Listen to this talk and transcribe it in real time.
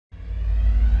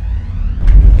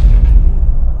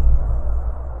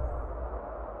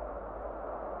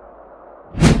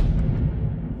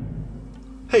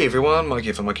Hey everyone, Mike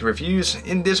here from MyKeyReviews.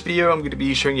 In this video I'm going to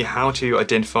be showing you how to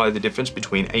identify the difference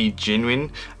between a genuine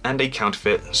and a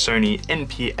counterfeit Sony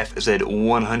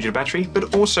NP-FZ100 battery,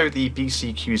 but also the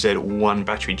BC-QZ1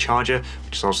 battery charger,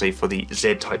 which is also for the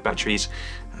Z-type batteries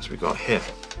as we got here.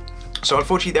 So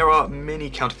unfortunately there are many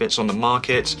counterfeits on the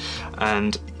market,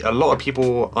 and a lot of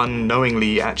people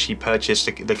unknowingly actually purchase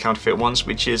the counterfeit ones,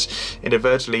 which is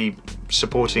inadvertently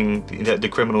supporting the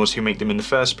criminals who make them in the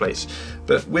first place.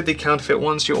 But with the counterfeit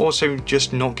ones, you're also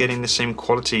just not getting the same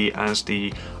quality as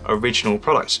the original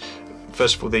products.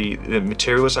 First of all, the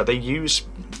materials that they use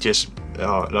just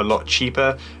are a lot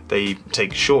cheaper. They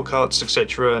take shortcuts,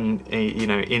 etc., and you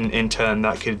know, in turn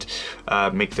that could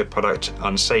make the product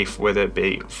unsafe, whether it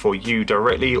be for you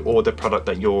directly or the product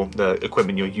that the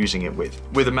equipment you're using it with.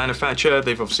 With the manufacturer,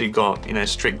 they've obviously got, you know,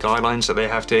 strict guidelines that they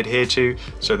have to adhere to,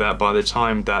 so that by the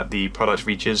time that the product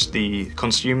reaches the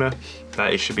consumer,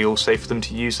 that it should be all safe for them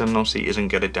to use, and obviously isn't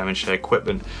going to damage their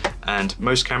equipment. And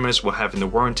most cameras will have in the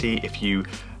warranty, if you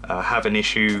have an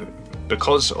issue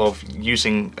because of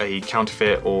using a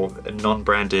counterfeit or a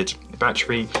non-branded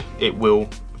battery, it will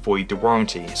void the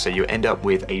warranty. So you end up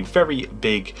with a very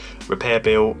big repair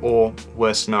bill, or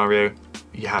worst scenario,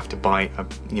 you have to buy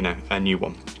a new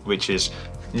one, which is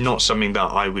not something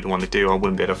that I would want to do. I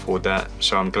wouldn't be able to afford that.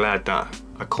 So I'm glad that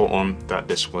I caught on that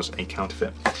this was a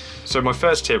counterfeit. So my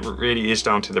first tip really is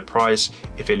down to the price.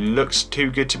 If it looks too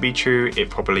good to be true, it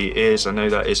probably is. I know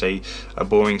that is a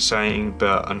boring saying,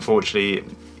 but unfortunately,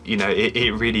 you know,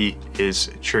 it really is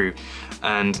true.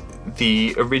 And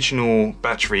the original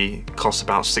battery costs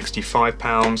about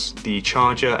 £65, the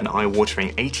charger an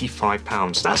eye-watering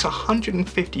 £85. That's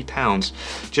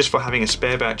 £150 just for having a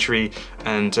spare battery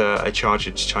and a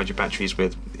charger to charge your batteries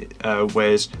with,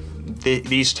 whereas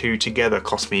these two together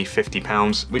cost me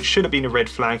 £50, which should have been a red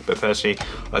flag, but personally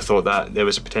I thought that there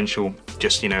was a potential,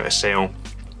 just, you know, a sale.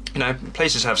 You know,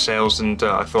 places have sales, and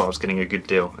I thought I was getting a good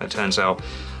deal. It turns out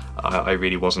I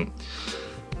really wasn't.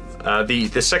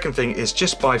 The second thing is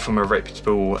just buy from a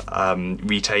reputable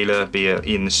retailer, be it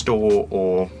in the store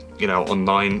or, you know,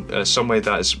 online, somewhere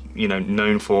that is, you know,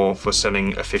 known for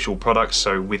selling official products.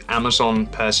 So with Amazon,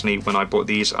 personally, when I bought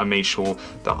these, I made sure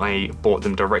that I bought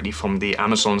them directly from the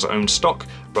Amazon's own stock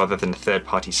rather than a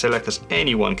third-party seller, because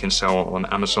anyone can sell on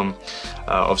Amazon.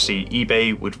 Obviously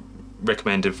eBay would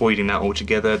recommend avoiding that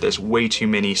altogether. There's way too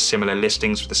many similar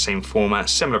listings with the same format,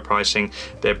 similar pricing.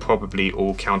 They're probably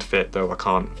all counterfeit, though I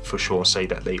can't for sure say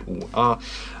that they all are.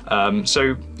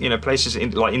 So, you know, places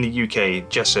like in the UK,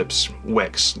 Jessop's,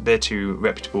 Wex, they're two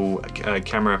reputable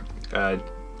camera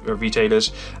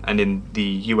retailers, and in the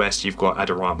US you've got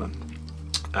Adorama.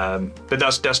 But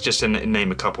that's just to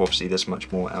name a couple. Obviously there's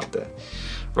much more out there.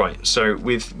 Right, so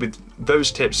with those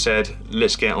tips said,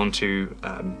 let's get on to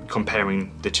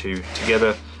comparing the two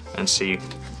together and see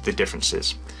the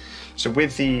differences. So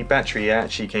with the battery, it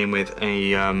actually came with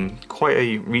a quite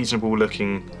a reasonable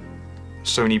looking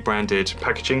Sony branded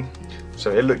packaging.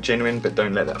 So it looked genuine, but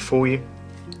don't let that fool you.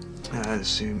 Let's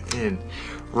zoom in.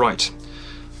 Right.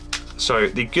 So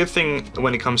the good thing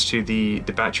when it comes to the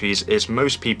batteries is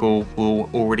most people will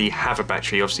already have a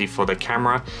battery, obviously, for their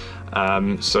camera.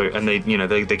 And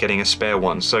they're getting a spare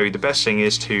one. So the best thing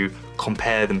is to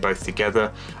compare them both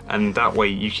together, and that way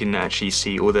you can actually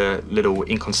see all the little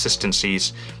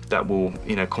inconsistencies that will,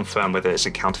 you know, confirm whether it's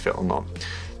a counterfeit or not.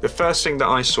 The first thing that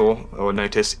I saw or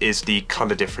noticed is the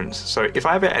color difference. So if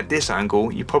I have it at this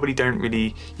angle, you probably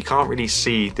you can't really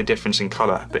see the difference in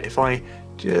color. But if I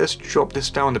just drop this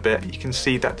down a bit, you can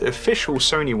see that the official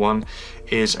Sony one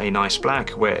is a nice black,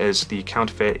 whereas the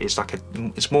counterfeit is like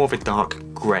it's more of a dark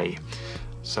gray.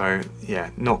 So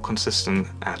yeah, not consistent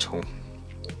at all.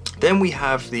 Then we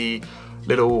have the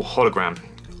little hologram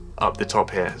up the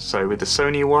top here. So with the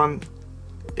Sony one,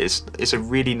 it's a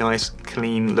really nice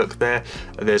clean look there.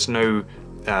 There's no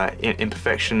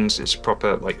imperfections, it's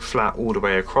proper, like, flat all the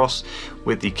way across.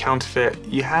 With the counterfeit,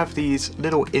 you have these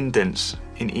little indents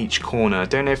in each corner. I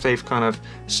don't know if they've kind of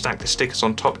stacked the stickers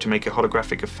on top to make a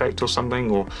holographic effect or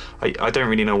something, or I don't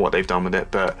really know what they've done with it,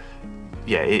 but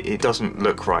yeah, it doesn't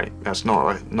look right. That's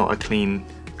not a clean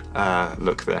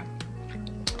look there.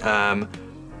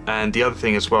 And the other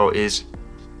thing as well is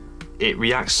it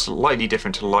reacts slightly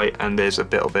different to light, and there's a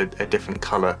bit of a different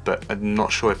color, but I'm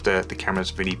not sure if the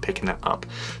camera's really picking it up.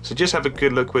 So just have a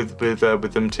good look with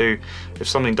them too. If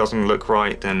something doesn't look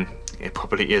right, then it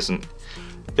probably isn't.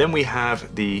 Then we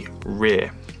have the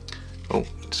rear. Oh,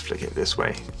 let's flick it this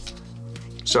way.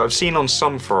 So I've seen on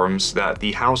some forums that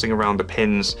the housing around the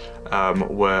pins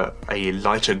were a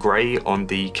lighter gray on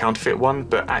the counterfeit one,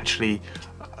 but actually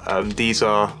these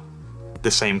are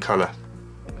the same color,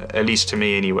 at least to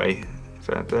me anyway.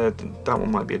 That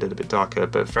one might be a little bit darker,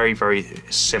 but very, very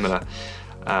similar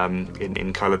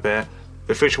in color there.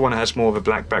 The official one has more of a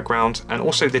black background, and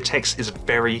also the text is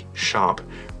very sharp,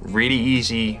 really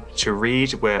easy to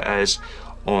read, whereas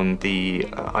on the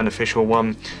unofficial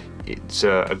one, it's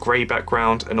a grey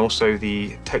background, and also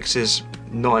the text is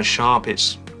not as sharp,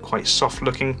 it's quite soft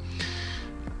looking.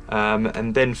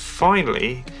 And then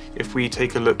finally, if we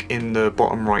take a look in the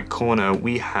bottom right corner,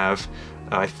 we have,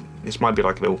 this might be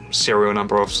like a little serial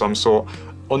number of some sort.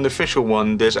 On the official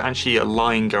one, there's actually a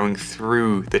line going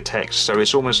through the text, so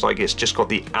it's almost like it's just got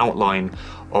the outline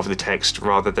of the text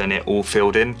rather than it all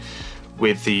filled in.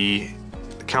 With the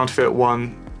counterfeit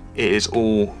one, it is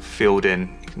all filled in.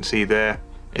 You can see there,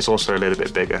 it's also a little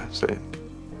bit bigger. So,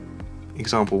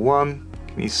 example 1,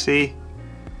 can you see?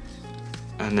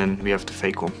 And then we have the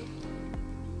fake one.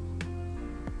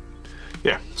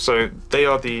 Yeah, so they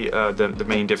are the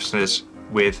main differences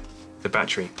with the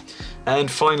battery.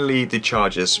 And finally, the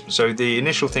chargers. So the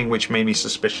initial thing which made me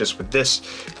suspicious with this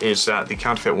is that the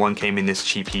counterfeit one came in this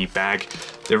cheapy bag.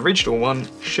 The original one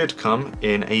should come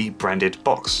in a branded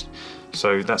box.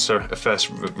 So that's a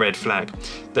first red flag.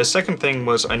 The second thing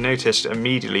was I noticed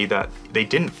immediately that they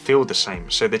didn't feel the same.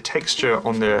 So the texture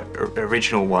on the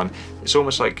original one, it's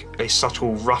almost like a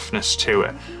subtle roughness to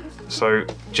it. So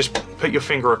just put your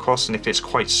finger across, and if it's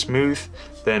quite smooth,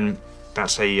 then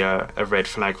that's a red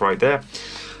flag right there.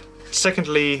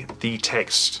 Secondly, the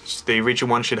text. The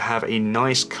original one should have a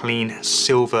nice clean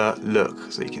silver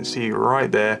look. So you can see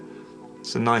right there,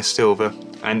 it's a nice silver,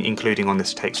 and including on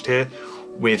this text here.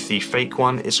 With the fake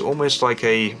one, it's almost like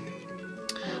a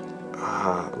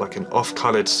like an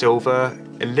off-colored silver,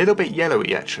 a little bit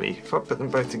yellowy actually. If I put them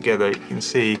both together,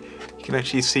 you can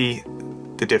actually see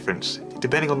the difference.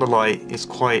 Depending on the light, it's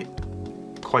quite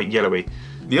yellowy.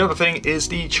 The other thing is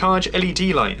the charge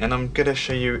LED light, and I'm gonna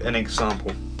show you an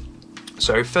example.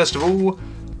 So first of all,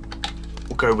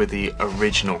 we'll go with the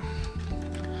original.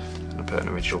 I'm gonna put an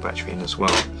original battery in as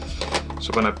well.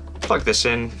 So when I plug this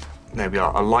in, there we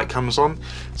are, a light comes on.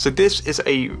 So this is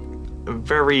a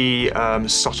very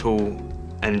subtle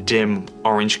and dim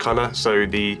orange color. So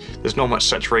there's not much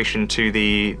saturation to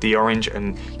the orange,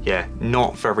 and yeah,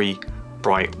 not very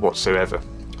bright whatsoever.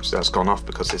 So that's gone off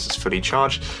because this is fully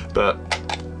charged, but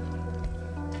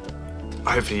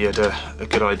hopefully you had a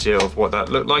good idea of what that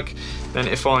looked like. Then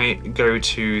if I go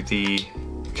to the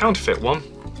counterfeit one,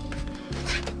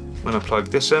 when I plug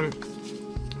this in,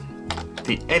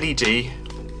 the LED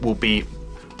will be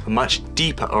a much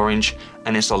deeper orange,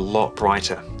 and it's a lot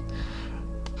brighter.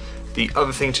 The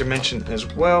other thing to mention as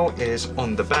well is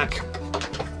on the back.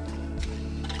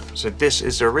 So this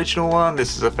is the original one,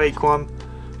 this is a fake one.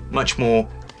 Much more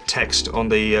text on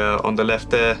the left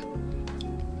there.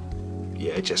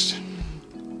 Yeah, just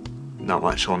not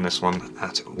much on this one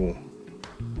at all.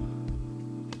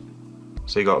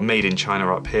 So you got made in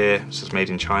China up here. This is made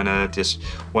in China. Just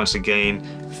once again,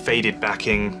 faded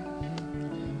backing.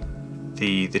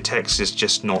 The text is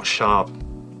just not sharp.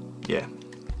 Yeah.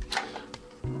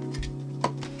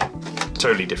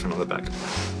 Totally different on the back.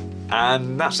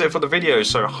 And that's it for the video,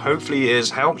 so hopefully it has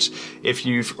helped. If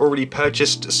you've already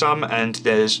purchased some and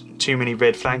there's too many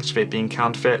red flags of it being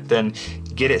counterfeit, then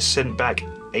get it sent back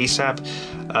ASAP.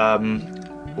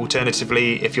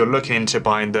 Alternatively, if you're looking into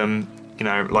buying them, you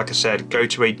know, like I said, go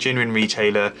to a genuine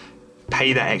retailer,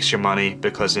 pay that extra money,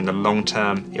 because in the long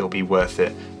term it'll be worth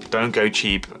it. Don't go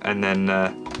cheap and then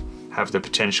have the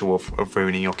potential of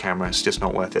ruining your camera. It's just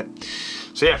not worth it.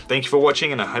 So yeah, thank you for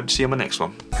watching, and I hope to see you on the next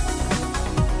one.